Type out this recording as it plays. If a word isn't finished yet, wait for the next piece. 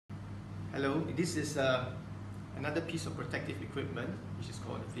Hello, this is another piece of protective equipment which is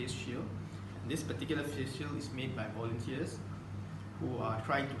called a face shield. And this particular face shield is made by volunteers who are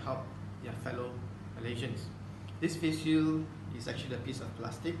trying to help their fellow Malaysians. This face shield is actually a piece of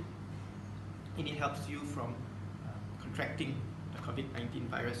plastic and it helps you from contracting the COVID-19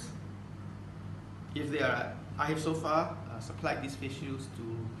 virus. I have so far supplied these face shields to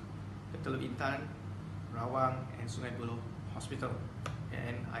the Teluk Intan, Rawang and Sungai Buloh Hospital,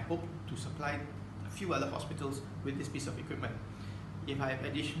 and I hope to supply a few other hospitals with this piece of equipment. If I have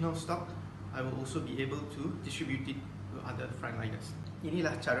additional stock, I will also be able to distribute it to other frontliners.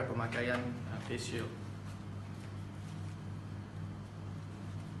 Inilah cara pemakaian face shield.